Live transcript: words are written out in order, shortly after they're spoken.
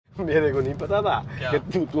मेरे को नहीं पता था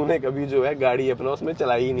कि तूने कभी जो है गाड़ी अपना उसमें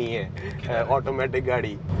चलाई ही नहीं है, ऑटोमेटिक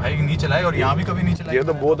गाड़ी। भाई नहीं चलाई और यहाँ भी कभी नहीं चलाई। ये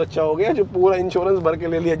तो बहुत अच्छा हो गया जो पूरा इंश्योरेंस भर के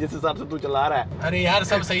ले लिया जिस हिसाब से तू चला रहा है। अरे यार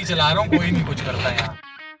सब सही चला रहा हूँ, कोई नहीं कुछ करता है यहाँ।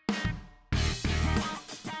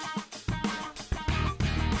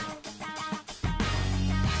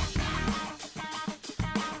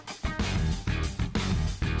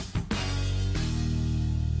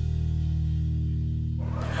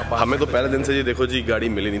 हमें तो पहले दिन से ये देखो जी गाड़ी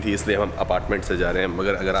मिली नहीं थी, इसलिए हम अपार्टमेंट से जा रहे हैं।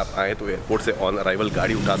 मगर अगर आप आए तो एयरपोर्ट से ऑन अराइवल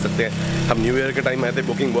गाड़ी उठा सकते हैं। हम न्यू ईयर के टाइम आए थे,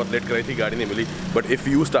 बुकिंग बहुत लेट कराई थी, गाड़ी नहीं मिली। But if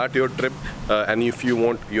you start your trip and if you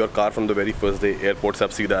want your car from the very first day, airport से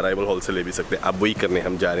आप सीधा अराइवल हॉल से ले भी सकते हैं। आप वही करने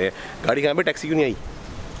हम जा रहे हैं। गाड़ी कहाँ पे, टैक्सी क्यों नहीं आई?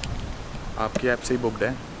 आपकी ऐप से ही बुकड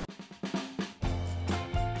है।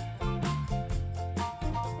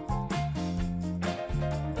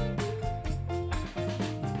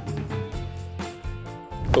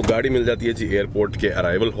 तो गाड़ी मिल जाती है जी एयरपोर्ट के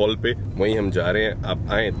अराइवल हॉल पे, वहीं हम जा रहे हैं।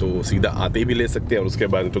 आप आएँ तो सीधा आते ही भी ले सकते हैं और उसके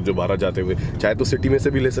बाद तो दोबारा जाते हुए चाहे तो सिटी में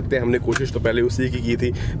से भी ले सकते हैं। हमने कोशिश तो पहले उसी की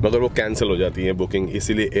थी मगर वो कैंसिल हो जाती है बुकिंग,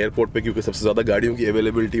 इसीलिए एयरपोर्ट पे क्योंकि सबसे ज़्यादा गाड़ियों की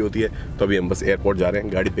अवेलेबिलिटी होती है तो अभी हम बस एयरपोर्ट जा रहे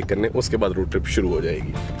हैं गाड़ी पिक करने, उसके बाद रोड ट्रिप शुरू हो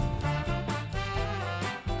जाएगी।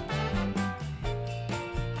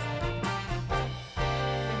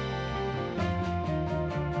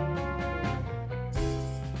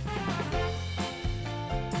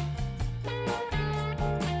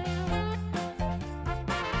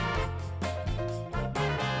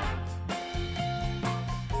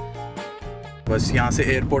 बस यहाँ से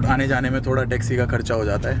एयरपोर्ट आने जाने में थोड़ा टैक्सी का खर्चा हो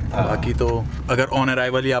जाता है, बाकी तो अगर ऑन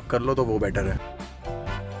अराइवल ही आप कर लो तो वो बेटर है।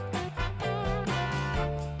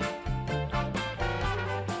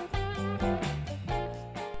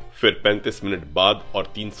 फिर 35 मिनट बाद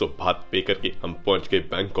और 300 बात पे करके हम पहुंच गए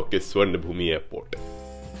बैंकॉक के स्वर्ण भूमि एयरपोर्ट।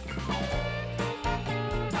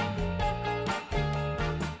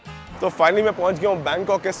 तो फाइनली मैं पहुंच गया हूँ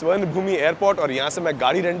बैंकॉक के स्वर्ण भूमि एयरपोर्ट और यहाँ से मैं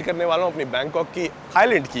गाड़ी रेंट करने वाला हूँ अपनी बैंकॉक की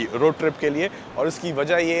थाईलैंड की रोड ट्रिप के लिए। और इसकी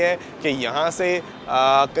वजह ये है कि यहाँ से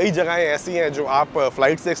कई जगहें ऐसी हैं जो आप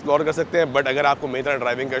फ्लाइट से एक्सप्लोर कर सकते हैं, बट अगर आपको मेरी तरह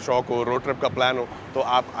ड्राइविंग का शौक हो, रोड ट्रिप का प्लान हो, तो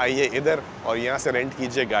आप आइए इधर और यहाँ से रेंट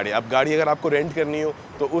कीजिए गाड़ी। अब गाड़ी अगर आपको रेंट करनी हो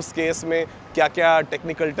तो उस केस में क्या क्या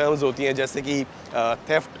टेक्निकल टर्म्स होती हैं, जैसे कि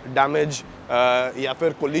थेफ्ट, डैमेज या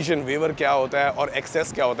फिर कोलिजन वेवर क्या होता है और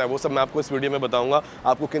एक्सेस क्या होता है, वो सब मैं आपको इस वीडियो में बताऊंगा।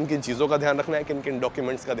 आपको किन किन चीज़ों का ध्यान रखना है, किन किन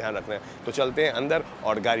डॉक्यूमेंट्स का ध्यान रखना है। तो चलते हैं अंदर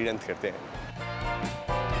और गाड़ी रेंट करते हैं।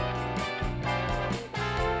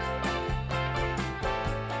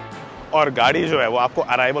 और गाड़ी जो है वो आपको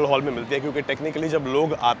अराइवल हॉल में मिलती है, क्योंकि टेक्निकली जब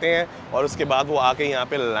लोग आते हैं और उसके बाद वो आके यहाँ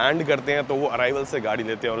पे लैंड करते हैं तो वो अराइवल से गाड़ी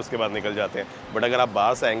लेते हैं और उसके बाद निकल जाते हैं। बट अगर आप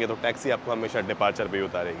बाहर से आएंगे तो टैक्सी आपको हमेशा डिपार्चर पे ही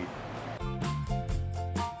उतारेगी।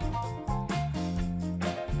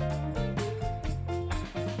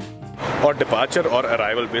 और डिपार्चर और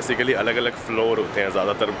अराइवल बेसिकली अलग अलग फ्लोर होते हैं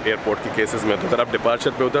ज़्यादातर एयरपोर्ट के केसेस में। तो अगर आप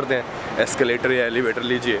डिपार्चर पे उतरते हैं, एस्केलेटर या एलिवेटर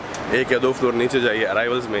लीजिए, 1 या 2 फ्लोर नीचे जाइए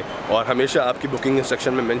अराइवल्स में, और हमेशा आपकी बुकिंग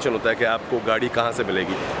इंस्ट्रक्शन में मेंशन होता है कि आपको गाड़ी कहाँ से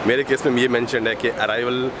मिलेगी। मेरे केस में ये मेंशन है कि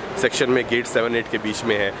अराइवल सेक्शन में गेट 7-8 के बीच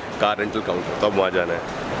में है कार रेंटल काउंटर, तो अब वहाँ जाना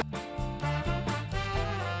है।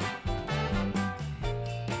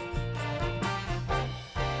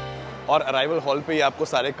 और अराइवल हॉल पे ही आपको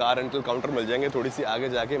सारे कार रेंटल काउंटर मिल जाएंगे थोड़ी सी आगे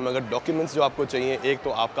जाके। मगर डॉक्यूमेंट्स जो आपको चाहिए, एक तो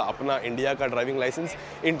आपका अपना इंडिया का driving licence,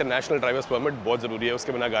 international drivers permit बहुत ज़रूरी है,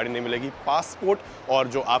 उसके बिना गाड़ी नहीं मिलेगी, पासपोर्ट और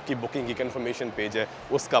जो आपकी बुकिंग की कंफर्मेशन पेज है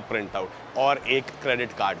उसका प्रिंट आउट, और एक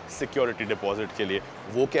क्रेडिट कार्ड सिक्योरिटी डिपॉजिट के लिए।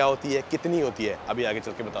 वो क्या होती है, कितनी होती है, अभी आगे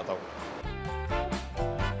चल के बताता हूँ।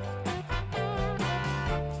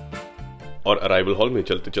 और अराइवल हॉल में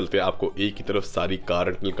चलते चलते आपको एक ही तरफ सारी कार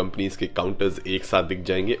रेंटल कंपनीज के काउंटर्स एक साथ दिख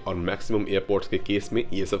जाएंगे, और मैक्सिमम एयरपोर्ट्स के केस में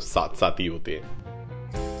ये सब साथ साथ ही होते हैं।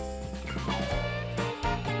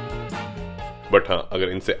 बट हाँ, अगर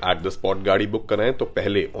इनसे एट द स्पॉट गाड़ी बुक कराएं तो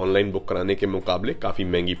पहले ऑनलाइन बुक कराने के मुकाबले काफी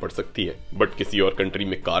महंगी पड़ सकती है। बट किसी और कंट्री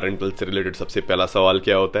में कार रेंटल से रिलेटेड सबसे पहला सवाल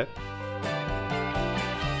क्या होता है?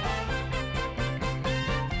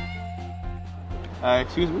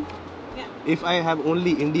 Excuse me, if I have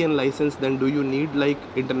only Indian license, then do you need like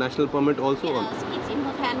international permit also? Yes, it's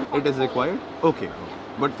important. It is required? Okay. Yeah.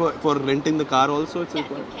 But for renting the car also it's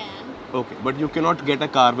required? You can. Okay, but you cannot get a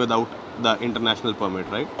car without the international permit,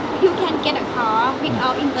 right? You can get a car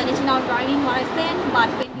without international driving license,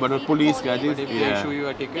 but the police catches, if they issue you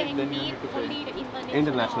a ticket, then you need to pay. only the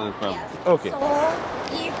international permit. Yes. Okay. So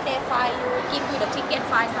if they file you, give you the ticket,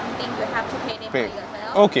 file something, you have to pay them by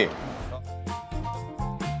yourself. Okay.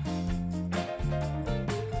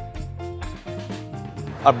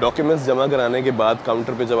 अब documents जमा कराने के बाद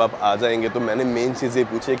counter पे जब आप आ जाएंगे तो मैंने मेन चीज़ ये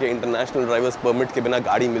पूछी कि इंटरनेशनल ड्राइवर्स परमिट के बिना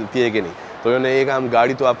गाड़ी मिलती है कि नहीं। तो उन्होंने ये कहा हम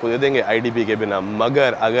गाड़ी तो आपको दे देंगे आईडीपी के बिना,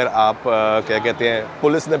 मगर अगर आप क्या कहते हैं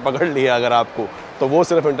पुलिस ने पकड़ लिया अगर आपको, तो वो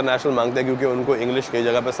सिर्फ इंटरनेशनल मांगते हैं क्योंकि उनको इंग्लिश कई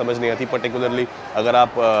जगह पे समझ नहीं आती, पर्टिकुलरली अगर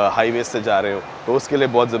आप हाईवे से जा रहे हो तो उसके लिए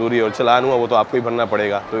बहुत ज़रूरी है, और चलान हुआ वो तो आपको ही भरना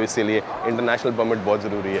पड़ेगा, तो इसीलिए इंटरनेशनल परमिट बहुत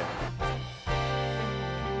ज़रूरी है।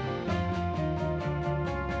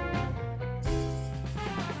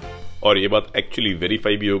 और ये बात एक्चुअली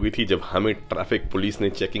वेरीफाई भी हो गई थी जब हमें ट्रैफिक पुलिस ने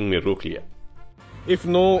चेकिंग में रोक लिया। If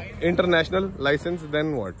no international license, then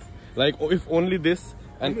what? Like if only this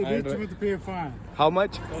and You need to pay a fine. how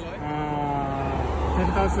much?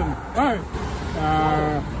 10,000.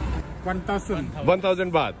 1,000.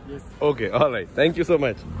 1,000 baht. Yes. Okay, all right. Thank you so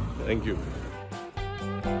much. Thank you.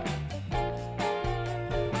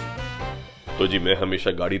 तो जी मैं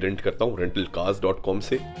हमेशा गाड़ी rent करता हूँ rentalcars.com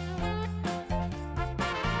से।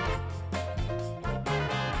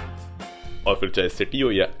 और फिर चाहे सिटी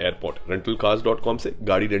हो या एयरपोर्ट, rentalcars.com से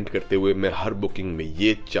गाड़ी रेंट करते हुए मैं हर बुकिंग में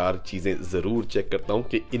ये 4 चीजें जरूर चेक करता हूँ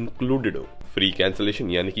कि इंक्लूडेड हो। फ्री कैंसिलेशन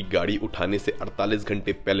यानी कि गाड़ी उठाने से 48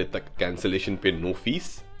 घंटे पहले तक कैंसिलेशन पे नो फीस।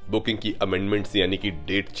 बुकिंग की अमेंडमेंट्स यानी कि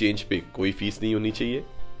डेट चेंज पे कोई फीस नहीं होनी चाहिए।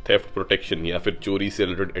 थेफ्ट प्रोटेक्शन या फिर चोरी से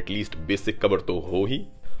रिलेटेड एटलीस्ट बेसिक कवर तो हो ही,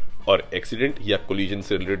 और एक्सीडेंट या कोलिजन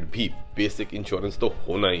से रिलेटेड भी बेसिक इंश्योरेंस तो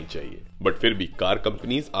होना ही चाहिए। बट फिर भी कार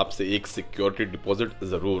कंपनीज आपसे एक सिक्योरिटी डिपॉजिट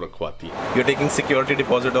जरूर रखवाती है। You are taking security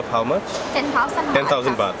deposit of how much?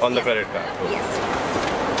 10,000 baht on the credit card. Yes.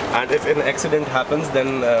 And if an accident happens, then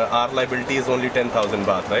our liability is only 10,000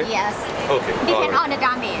 baht, right? Yes. Okay. Depend on the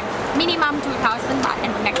damage. Minimum 2,000 baht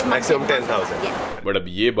and maximum 10,000. Yes. But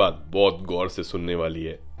अब ये बात बहुत गौर से सुनने वाली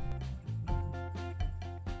है।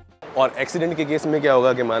 और accident के केस में क्या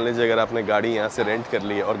होगा कि मान लीजिए अगर आपने गाड़ी यहाँ से रेंट कर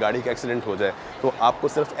ली है और गाड़ी का एक्सीडेंट हो जाए तो आपको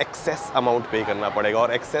सिर्फ एक्सेस अमाउंट पे करना पड़ेगा,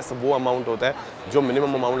 और एक्सेस वो अमाउंट होता है जो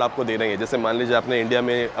मिनिमम अमाउंट आपको देना ही है। जैसे मान लीजिए आपने इंडिया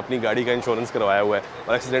में अपनी गाड़ी का इंश्योरेंस करवाया हुआ है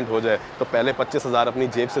और एक्सीडेंट हो जाए तो पहले 25,000 अपनी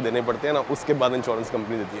जेब से देने पड़ते हैं ना, उसके बाद इंश्योरेंस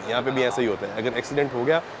कंपनी देती है। यहाँ पर भी ऐसा ही होता है, अगर एक्सीडेंट हो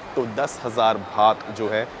गया तो 10,000 बात जो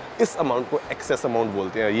है इस अमाउंट को एक्सेस अमाउंट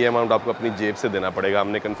बोलते हैं। ये अमाउंट आपको अपनी जेब से देना पड़ेगा,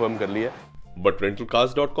 हमने कंफर्म कर लिया। बट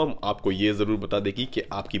rentalcars.com आपको ये जरूर बता देगी कि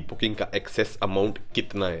आपकी बुकिंग का एक्सेस अमाउंट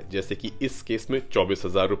कितना है। जैसे कि इस केस में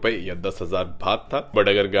 24,000 रुपए या 10,000 बात था, बट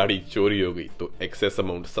अगर गाड़ी चोरी हो गई तो एक्सेस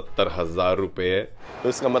अमाउंट 70,000 रुपए है। तो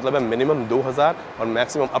इसका मतलब है मिनिमम 2,000 और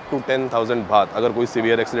मैक्सिमम अप टू 10,000 बात अगर कोई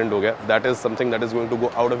सीवियर एक्सीडेंट हो गया, that is something that is going to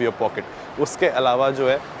go out of your pocket. उसके अलावा जो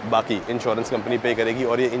है बाकी इंश्योरेंस कंपनी पे करेगी,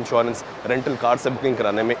 और ये इंश्योरेंस रेंटल कार से बुकिंग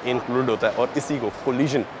कराने में इंक्लूड होता है, और इसी को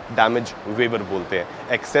कोलिजन डैमेज वेवर बोलते हैं।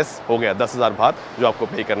 एक्सेस हो गया 10,000 बात जो आपको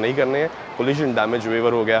पे करने ही करने हैं, कोलिजन डैमेज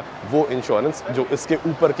वेवर हो गया वो इंश्योरेंस जो इसके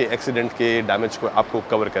ऊपर के एक्सीडेंट के डैमेज को आपको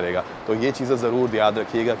कवर करेगा। तो ये चीज़ें ज़रूर याद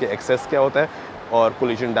रखिएगा कि एक्सेस क्या होता है और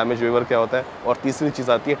कोलिजन डैमेज वेवर क्या होता है। और तीसरी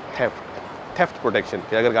चीज़ आती है थेफ्ट प्रोटेक्शन,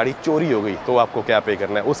 कि अगर गाड़ी चोरी हो गई तो आपको क्या पे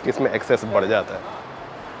करना है, उस केस में एक्सेस बढ़ जाता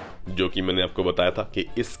है, जो कि मैंने आपको बताया था कि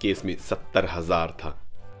इस केस में 70,000 था।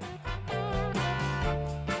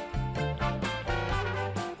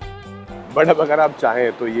 बट अब अगर आप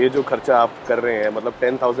चाहें तो ये जो खर्चा आप कर रहे हैं, मतलब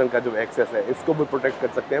 10,000 का जो एक्सेस है, इसको भी प्रोटेक्ट कर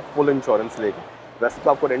सकते हैं फुल इंश्योरेंस लेके। वैसे तो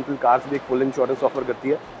आपको रेंटल कार्स भी एक फुल इंश्योरेंस ऑफर करती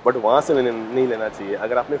है, बट वहाँ से नहीं लेना चाहिए।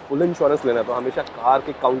 अगर आपने फुल इंश्योरेंस लेना है तो हमेशा कार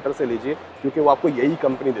के काउंटर से लीजिए, क्योंकि वो आपको यही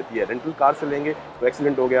कंपनी देती है। रेंटल कार से लेंगे तो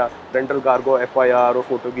एक्सीडेंट हो गया, रेंटल कार को FIR और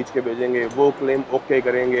फोटो खींच के भेजेंगे, वो क्लेम ओके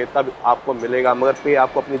करेंगे तब आपको मिलेगा, मगर पे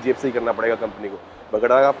आपको अपनी जेब से ही करना पड़ेगा कंपनी को।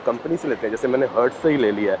 अगर आप कंपनी से लेते हैं, जैसे मैंने हर्ट से ही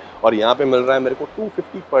ले लिया है और यहाँ पे मिल रहा है मेरे को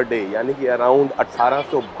 250 पर डे, यानी कि अराउंड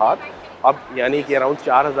 1800 बात, अब यानी कि अराउंड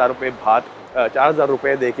 4,000 रुपये बात, 4,000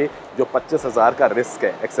 रुपये दे के जो 25,000 का रिस्क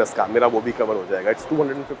है एक्सेस का, मेरा वो भी कवर हो जाएगा। इट्स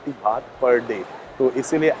 250 बात पर डे। तो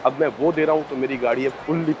इसीलिए अब मैं वो दे रहा हूँ, तो मेरी गाड़ी है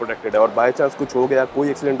फुल्ली प्रोटेक्टेड है, और बाय चांस कुछ हो गया, कोई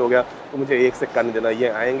एक्सीडेंट हो गया तो मुझे एक सिक्का नहीं देना। ये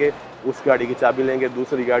आएंगे, उस गाड़ी की चाबी लेंगे,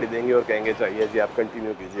 दूसरी गाड़ी देंगे और कहेंगे चाहिए जी आप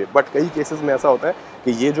कंटिन्यू कीजिए। बट कई केसेस में ऐसा होता है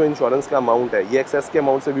कि ये जो इंश्योरेंस का अमाउंट है ये एक्सेस के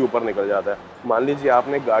अमाउंट से भी ऊपर निकल जाता है। मान लीजिए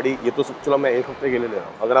आपने गाड़ी, ये तो चलो मैं 1 हफ्ते के लिए ले रहा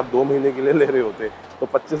हूँ, अगर आप 2 महीने के लिए ले रहे होते तो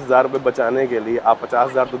 25,000 रुपये बचाने के लिए आप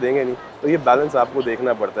 50,000 तो देंगे नहीं। तो ये बैलेंस आपको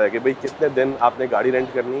देखना पड़ता है कि भाई कितने दिन आपने गाड़ी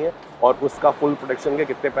रेंट करनी है और उसका फुल प्रोटेक्शन के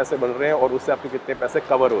कितने पैसे बन रहे हैं और उससे आपके कितने पैसे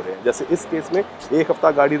कवर हो रहे हैं। जैसे इस केस में 1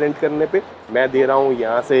 हफ्ता गाड़ी रेंट करने पे मैं दे रहा हूँ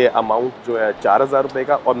यहाँ से अमाउंट जो है 4,000 रुपये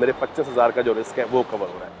का, और मेरे 25,000 का जो रिस्क है वो कवर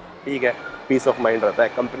हो रहा है। ठीक है, पीस ऑफ माइंड रहता है,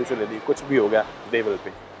 कंपनी से ले ली, कुछ भी हो गया दे विल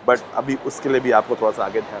पे। बट अभी उसके लिए भी आपको थोड़ा सा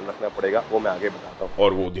आगे ध्यान रखना पड़ेगा, वो मैं आगे बताता हूँ।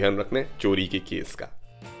 और वो ध्यान रखना है चोरी के केस का।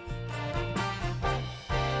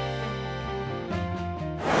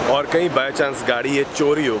 और कहीं बाय चांस गाड़ी ये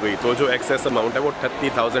चोरी हो गई तो जो एक्सेस अमाउंट है वो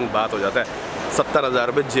 30,000 बात हो जाता है, 70,000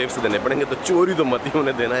 रुपये जेब से देने पड़ेंगे। तो चोरी तो मत ही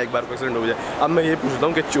उन्हें देना है, एक बार एक्सीडेंट हो जाए। अब मैं ये पूछता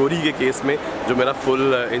हूँ कि चोरी के केस में जो मेरा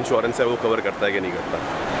फुल इंश्योरेंस है वो कवर करता है कि नहीं करता?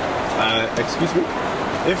 Excuse me,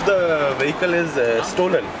 If the vehicle is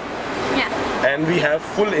stolen Yeah. and we have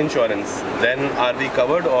full insurance, then are we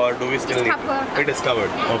covered or do we still It's need? covered. It is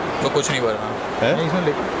covered. Okay. तो कुछ नहीं भरना है? नहीं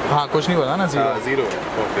इसमें हाँ कुछ नहीं भरना ना जीरो है.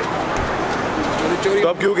 Okay. चोरी तो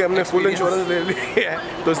अब क्योंकि हमने फुल इंश्योरेंस ले लिया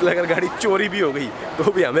है तो इसलिए अगर गाड़ी चोरी भी हो गई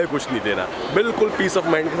तो भी हमें कुछ नहीं देना, बिल्कुल पीस ऑफ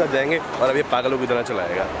माइंड के साथ जाएंगे और अब ये पागलों की तरह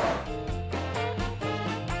चलाएगा.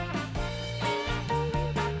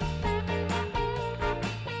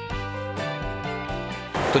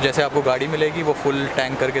 तो जैसे आपको गाड़ी मिलेगी वो फुल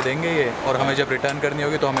टैंक करके देंगे ये, और हमें जब रिटर्न करनी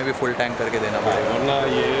होगी तो हमें भी फुल टैंक करके देना पड़ेगा.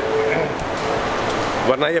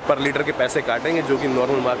 वरना ये पर लीटर के पैसे काटेंगे जो कि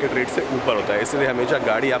नॉर्मल मार्केट रेट से ऊपर होता है. इसलिए हमेशा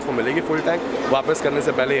गाड़ी आपको मिलेगी फुल टैंक. वापस करने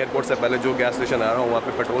से पहले, एयरपोर्ट से पहले जो गैस स्टेशन आ रहा हूँ वहाँ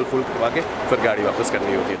पे पेट्रोल फुल करवा के फिर गाड़ी वापस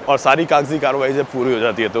करनी होती है. और सारी कागजी कार्रवाई जब पूरी हो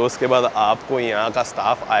जाती है तो उसके बाद आपको यहाँ का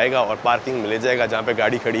स्टाफ आएगा और पार्किंग मिल जाएगा जहाँ पे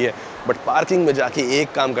गाड़ी खड़ी है. बट पार्किंग में जाके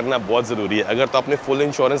एक काम करना बहुत ज़रूरी है. अगर तो आपने फुल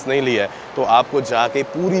इंश्योरेंस नहीं लिया है तो आपको जाके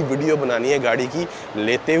पूरी वीडियो बनानी है गाड़ी की,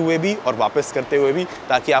 लेते हुए भी और वापस करते हुए भी,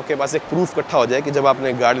 ताकि आपके पास एक प्रूफ इकट्ठा हो जाए कि जब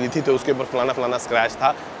आपने गाड़ी ली थी तो उसके ऊपर फलाना फलाना स्क्रैच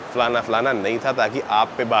था, फलाना नहीं था, ताकि आप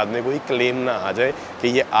पे बाद में कोई क्लेम ना आ जाए कि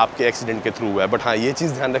ये आपके एक्सीडेंट के थ्रू हुआ है. बट हाँ, ये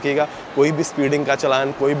चीज़ ध्यान रखिएगा, कोई भी स्पीडिंग का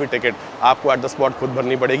चालान, कोई भी टिकट आपको एट द स्पॉट खुद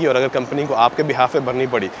भरनी पड़ेगी. और अगर कंपनी को आपके बिहाफ पे भरनी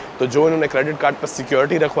पड़ी तो जो इन्होंने क्रेडिट कार्ड पर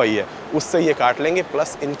सिक्योरिटी रखवाई है उससे ये काट लेंगे.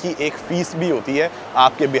 प्लस इनकी एक फ़ीस भी होती है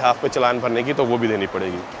आपके बिहाफ पे चालान भरने की, तो वो भी देनी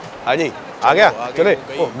पड़ेगी. हाँ जी, आ गया, चले.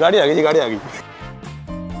 गाड़ी आ गई जी, गाड़ी आ गई.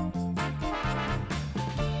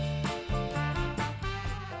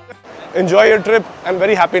 Enjoy your trip and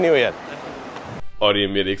very happy new year. और ये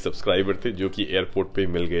मेरे एक सब्सक्राइबर थे जो कि एयरपोर्ट पे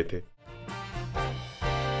मिल गए थे.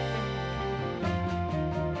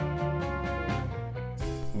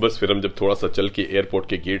 बस फिर हम जब थोड़ा सा चल के एयरपोर्ट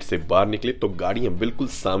के गेट से बाहर निकले तो गाड़ियां बिल्कुल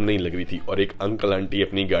सामने ही लग रही थी और एक अंकल आंटी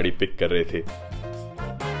अपनी गाड़ी पिक कर रहे थे.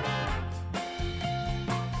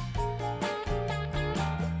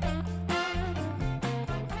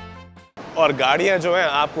 और गाड़ियां जो हैं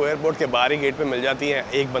आपको एयरपोर्ट के बाहरी गेट पे मिल जाती हैं.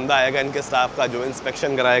 एक बंदा आएगा इनके स्टाफ का जो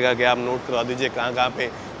इंस्पेक्शन कराएगा कि आप नोट करा दीजिए कहाँ पे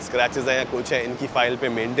स्क्रैचेस हैं या कुछ है, इनकी फ़ाइल पे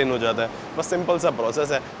मेंटेन हो जाता है. बस सिंपल सा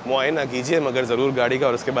प्रोसेस है. मुआयना कीजिए मगर ज़रूर गाड़ी का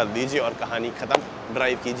और उसके बाद लीजिए और कहानी ख़त्म.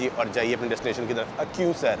 ड्राइव कीजिए और जाइए अपने डेस्टिनेशन की तरफ.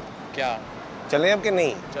 क्यों सर, क्या चलें अब कि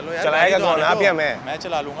नहीं? चलो यार, चलाएगा तो कौन, आप या मैं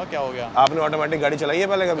चला लूंगा. क्या हो गया? आपने ऑटोमेटिक गाड़ी चलाई है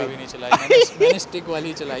पहले कभी? कभी नहीं चलाई. मैंने स्टिक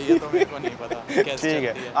वाली चलाई है तो मेरे को नहीं पता कैसे ठीक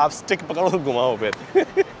है, चलती है. आप स्टिक पकड़ो तो घुमाओ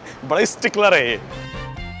फिर. बड़ा स्टिकलर है ये.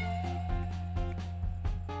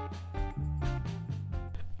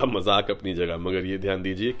 अब मजाक अपनी जगह, मगर ये ध्यान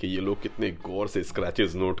दीजिए कि ये लोग कितने गौर से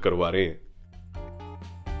स्क्रैचेस नोट करवा रहे हैं.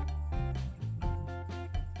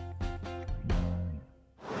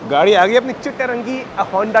 गाड़ी आ गई अपनी चिट्टे रंग की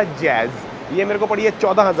होंडा जैज. ये मेरे को पड़ी है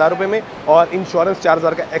 14,000 रुपए में और इंश्योरेंस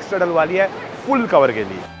 4,000 का एक्स्ट्रा डलवा लिया है फुल कवर के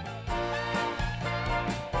लिए.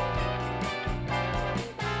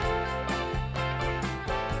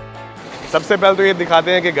 सबसे पहले तो ये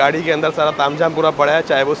दिखाते हैं कि गाड़ी के अंदर सारा तामझाम पूरा पड़ा है,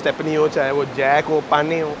 चाहे वो स्टेपनी हो, चाहे वो जैक हो,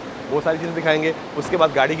 पाने हो, वो सारी चीज़ें दिखाएंगे. उसके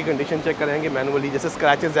बाद गाड़ी की कंडीशन चेक करेंगे मैनुअली. जैसे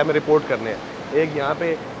स्क्रैचेस हमें रिपोर्ट करने हैं. एक यहाँ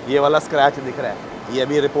पे ये वाला स्क्रैच दिख रहा है, ये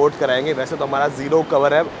अभी रिपोर्ट कराएंगे. वैसे तो हमारा ज़ीरो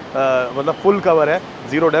कवर है, मतलब फुल कवर है,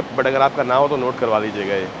 ज़ीरो डेप्थ, बट अगर आपका ना हो तो नोट करवा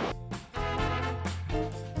लीजिएगा ये.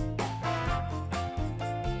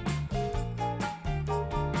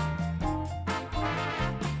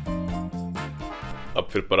 अब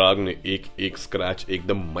फिर पराग ने एक एक स्क्रैच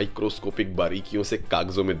एकदम माइक्रोस्कोपिक बारीकियों से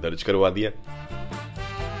कागजों में दर्ज करवा दिया.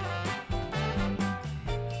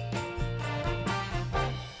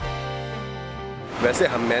 वैसे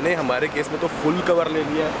मैंने हमारे केस में तो फुल कवर ले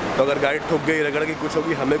लिया है, तो अगर गाड़ी ठुक गई, रगड़ गई, कुछ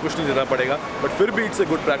होगी, हमें कुछ नहीं देना पड़ेगा. बट फिर भी इट्स ए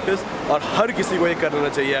गुड प्रैक्टिस और हर किसी को ये कर लेना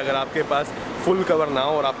चाहिए. अगर आपके पास फुल कवर ना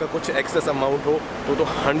हो और आपका कुछ एक्सेस अमाउंट हो तो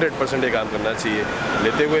 100% ये काम करना चाहिए,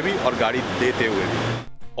 लेते हुए भी और गाड़ी देते हुए भी.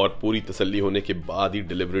 और पूरी तसल्ली होने के बाद ही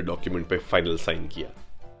डिलीवरी डॉक्यूमेंट पे फाइनल साइन किया.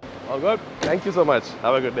 All good, thank you so much,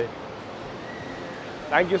 have a good day.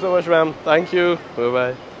 Thank you so much ma'am, thank you, bye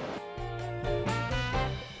bye.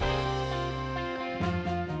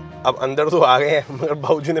 अब अंदर तो आ गए हैं, मगर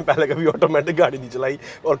बाबूजी ने पहले कभी ऑटोमेटिक गाड़ी नहीं चलाई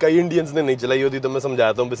और कई इंडियंस ने नहीं चलाई होती, तो मैं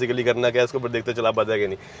समझाता हूँ बेसिकली करना क्या है इसको, पर देखते चला पाता है कि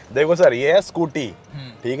नहीं. देखो सर, ये है स्कूटी,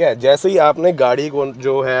 ठीक है. जैसे ही आपने गाड़ी को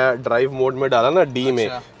जो है ड्राइव मोड में डाला ना, डी में,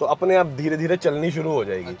 तो अपने आप धीरे धीरे चलनी शुरू हो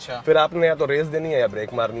जाएगी. फिर आपने या तो रेस देनी है या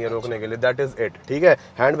ब्रेक मारनी है रोकने के लिए. दैट इज इट, ठीक है.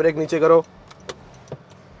 हैंड ब्रेक नीचे करो,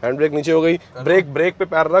 हैंड ब्रेक नीचे हो गई. ब्रेक पे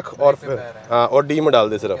पैर रख और फिर हाँ, और डी में डाल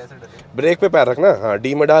दे. सिर्फ ब्रेक पे पैर रखना, हाँ,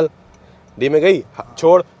 डी में डाल. डी में गई,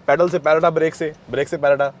 छोड़, पैडल से पैर हटा, ब्रेक से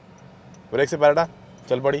पैर हटा, ब्रेक से पैर हटा,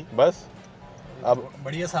 चल पड़ी. बस अब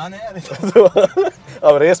बड़ी आसान है यार.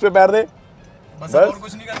 अब रेस पे पैर दे, बस और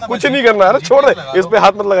कुछ नहीं करना. अरे छोड़ दे, इस पे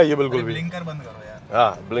हाथ मत लगाइए बिल्कुल भी. ब्लिंकर बंद करो यार.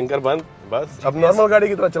 हाँ ब्लिंकर बंद, बस अब नॉर्मल गाड़ी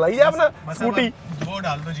की तरह चलाइए अपना स्कूटी। वो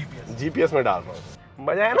डाल दो जीपीएस। जीपीएस में डाल रहा हूँ,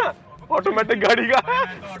 मजा है ना ऑटोमेटिक गाड़ी का।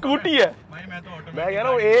 स्कूटी है भाई मैं तो मैं कह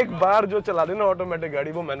रहा हूँ एक बार जो चला देना ऑटोमेटिक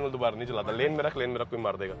गाड़ी वो मैनुअल दोबारा नहीं चलाता। लेन में रख कोई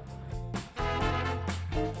मार देगा।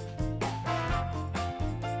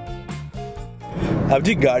 अब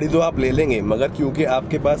जी गाड़ी तो आप ले लेंगे, मगर क्योंकि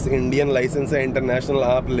आपके पास इंडियन लाइसेंस है, इंटरनेशनल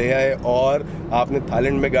आप ले आए और आपने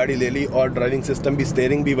थाईलैंड में गाड़ी ले ली और ड्राइविंग सिस्टम भी,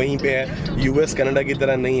 स्टीयरिंग भी वहीं पे है, यूएस कनाडा की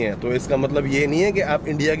तरह नहीं है, तो इसका मतलब ये नहीं है कि आप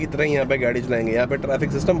इंडिया की तरह ही यहाँ पे गाड़ी चलाएंगे। यहाँ पे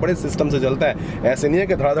ट्रैफिक सिस्टम बड़े सिस्टम से चलता है। ऐसे नहीं है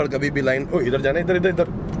कि धड़ाधड़ कभी भी लाइन, ओ इधर जाना, इधर इधर इधर,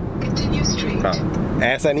 हाँ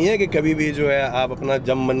ऐसा नहीं है कि कभी भी जो है आप अपना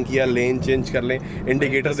जब मन किया लेन चेंज कर लें।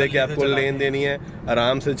 इंडिकेटर देके आपको लेन देनी है,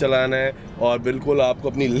 आराम से चलाना है और बिल्कुल आपको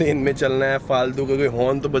अपनी लेन में चलना है। फालतू का कोई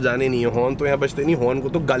हॉर्न तो बजाने नहीं है, हॉर्न तो यहाँ बजते नहीं, हॉर्न को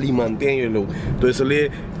तो गाली मानते हैं ये लोग, तो इसलिए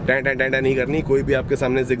टैं टैं टैं नहीं करनी। कोई भी आपके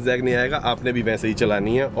सामने जिगजैग नहीं आएगा, आपने भी वैसे ही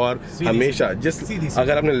चलानी है। और हमेशा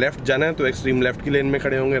अगर आपने लेफ्ट जाना है तो एक्सट्रीम लेफ्ट की लेन में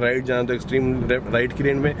खड़े होंगे, राइट जाना तो एक्सट्रीम राइट की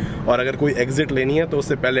लेन में, और अगर कोई एग्जिट लेनी है तो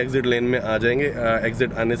उससे पहले एग्जिट लेन में आ जाएंगे,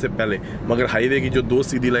 एग्जिट आने से पहले। मगर हाईवे की जो 2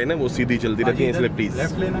 सीधी लाइन है वो सीधी चलती रहती है, इसलिए प्लीज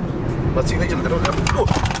लेफ्ट लेना, बस सीधे चलते रहो।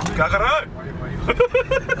 क्या कर रहा है?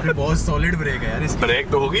 अरे बहुत सॉलिड ब्रेक है यार इसकी। ब्रेक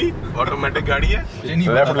तो होगी, ऑटोमेटिक गाड़ी है।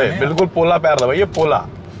 लेफ्ट ले, बिल्कुल पोला पैर दबा, ये पोला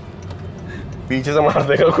पीछे से मार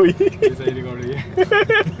देगा कोई। सही रिकॉर्ड है।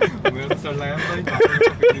 मेरे तो सर लगा भाई,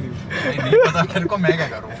 नहीं पता मेरे को, मैं क्या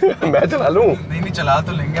करूं? मैं चला लूं? नहीं चला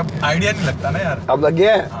तो लेंगे, अब आइडिया नहीं लगता ना यार। अब लग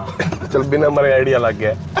गया है? चल बिना मरे आइडिया लग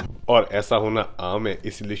गया। और ऐसा होना आम है,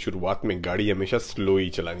 इसलिए शुरुआत में गाड़ी हमेशा स्लो ही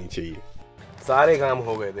चलानी चाहिए। सारे काम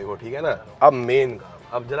हो गए देखो, ठीक है ना। अब मेन काम,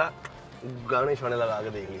 अब जरा गाने शाने लगा के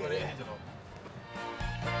देख लिया।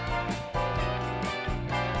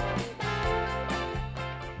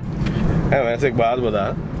 वैसे एक बात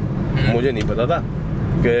बता, मुझे नहीं पता था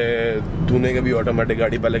कि तूने कभी ऑटोमेटिक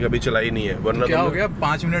गाड़ी पहले कभी चलाई नहीं है, वरना क्या हो गया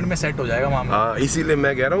 5 मिनट में सेट हो जाएगा मामला। हाँ इसीलिए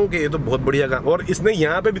मैं कह रहा हूँ कि ये तो बहुत बढ़िया काम। और इसने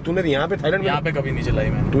यहाँ पे भी, तूने यहाँ पे थाईलैंड में यहाँ पे कभी नहीं चलाई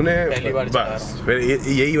मैंने, तूने पहली बार बस फिर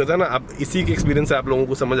यही होता है ना। अब इसी के एक्सपीरियंस से आप लोगों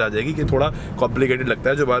को समझ आ जाएगी कि थोड़ा कॉम्प्लिकेटेड लगता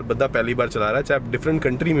है जो बंदा पहली बार चला रहा है, चाहे आप डिफरेंट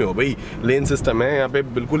कंट्री में हो। भाई लेन सिस्टम है यहाँ पे,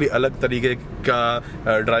 बिल्कुल ही अलग तरीके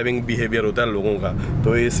का ड्राइविंग बिहेवियर होता है लोगों का,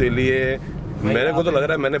 तो इसीलिए मेरे को तो लग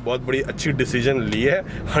रहा है मैंने बहुत बड़ी अच्छी डिसीजन ली है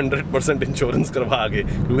 100% इंश्योरेंस करवा के,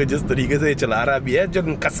 क्योंकि जिस तरीके से ये चला रहा भी है,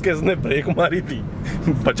 जब कस के इसने ब्रेक मारी थी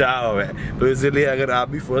बचाव है। तो इसीलिए अगर आप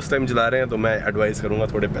भी फर्स्ट टाइम चला रहे हैं तो मैं एडवाइस करूंगा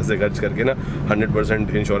थोड़े पैसे खर्च करके ना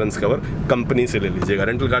 100% इंश्योरेंस कवर कंपनी से ले लीजिएगा।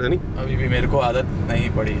 रेंटल कार नहीं, अभी भी मेरे को आदत नहीं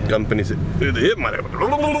पड़ी है कंपनी से।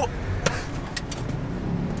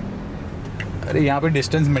 अरे यहाँ पे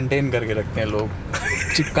डिस्टेंस मेंटेन करके रखते हैं लोग,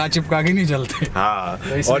 चिपका के नहीं चलते। हाँ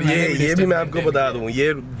तो और ये भी मैं आपको बता दूं,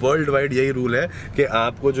 ये वर्ल्ड वाइड यही रूल है कि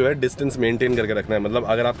आपको जो है डिस्टेंस मेंटेन करके रखना है। मतलब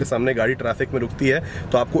अगर आपके सामने गाड़ी ट्रैफिक में रुकती है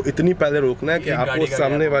तो आपको इतनी पहले रोकना है कि आपको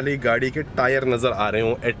सामने वाली गाड़ी के टायर नजर आ रहे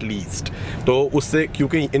हो एटलीस्ट। तो उससे,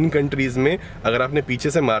 क्योंकि इन कंट्रीज में अगर आपने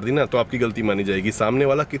पीछे से मार दी ना तो आपकी गलती मानी जाएगी। सामने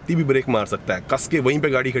वाला कितनी भी ब्रेक मार सकता है, कस के वहीं पे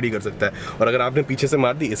गाड़ी खड़ी कर सकता है, और अगर आपने पीछे से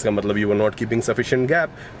मार दी इसका मतलब you were not keeping sufficient gap,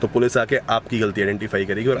 तो पुलिस आके आपकी गलती आइडेंटिफाई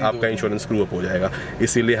करेगी और आपका इंश्योरेंस स्क्रू अप हो जाएगा।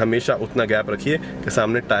 इसीलिए हमेशा उतना गैप रखिए कि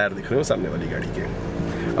सामने टायर दिख रहे हो सामने वाली गाड़ी के।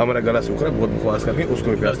 अब मेरा गला सूख रहा है, बहुत बकवास करके उसको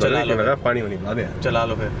भी प्यास लग रहा है, पानी वानी पिला दे। चला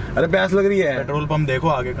लो फिर। अरे प्यास लग रही है। पेट्रोल पंप देखो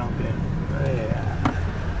आगे कहाँ पे है।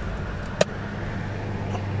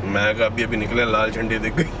 मैं अभी निकले, लाल झंडी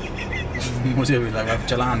दिख गई। मुझे भी लगा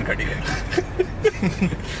चलान कट गया।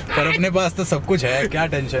 पर अपने पास तो सब कुछ है, क्या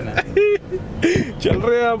टेंशन है। चल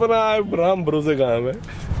रहे हैं अपना, राम भरोसे काम है।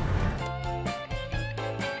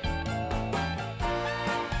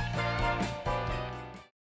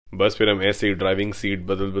 बस फिर हम ऐसे ही ड्राइविंग सीट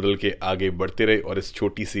बदल के आगे बढ़ते रहे और इस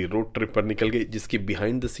छोटी सी रोड ट्रिप पर निकल गए, जिसकी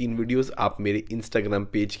बिहाइंड द सीन वीडियोस आप मेरे इंस्टाग्राम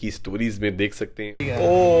पेज की स्टोरीज में देख सकते हैं।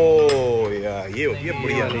 ओह यार ये होती है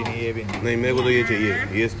बढ़िया। नहीं मेरे को तो ये चाहिए,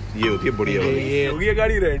 ये होती है बढ़िया। ये होगी है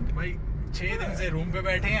गाड़ी रेंट। भाई 6 दिन से रूम पे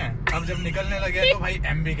बैठे हैं, अब जब निकलने लगे तो भाई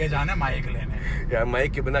एमबी के जाना माइक लेने। यार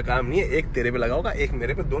माइक के बिना काम नहीं है, एक तेरे पे लगा होगा, एक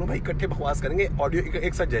मेरे पे, दोनों भाई इकट्ठे बखवास करेंगे, ऑडियो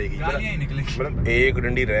एक साथ जाएगी। गालियां ही निकलेगी। मतलब एक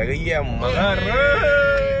डंडी रह गई है मगर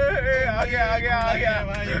आ गया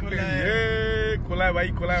भाई, खुला है भाई,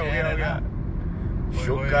 खुला हो गया।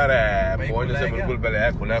 शुक्र है पहुंचने से बिल्कुल पहले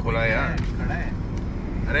है, खुला है यार,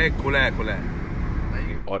 अरे खुला है।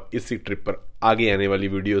 और इसी ट्रिप पर आगे आने वाली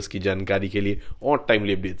वीडियोस की जानकारी के लिए और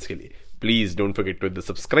टाइमली अपडेट्स के लिए please don't forget to hit the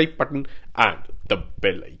subscribe button and the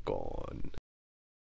bell icon.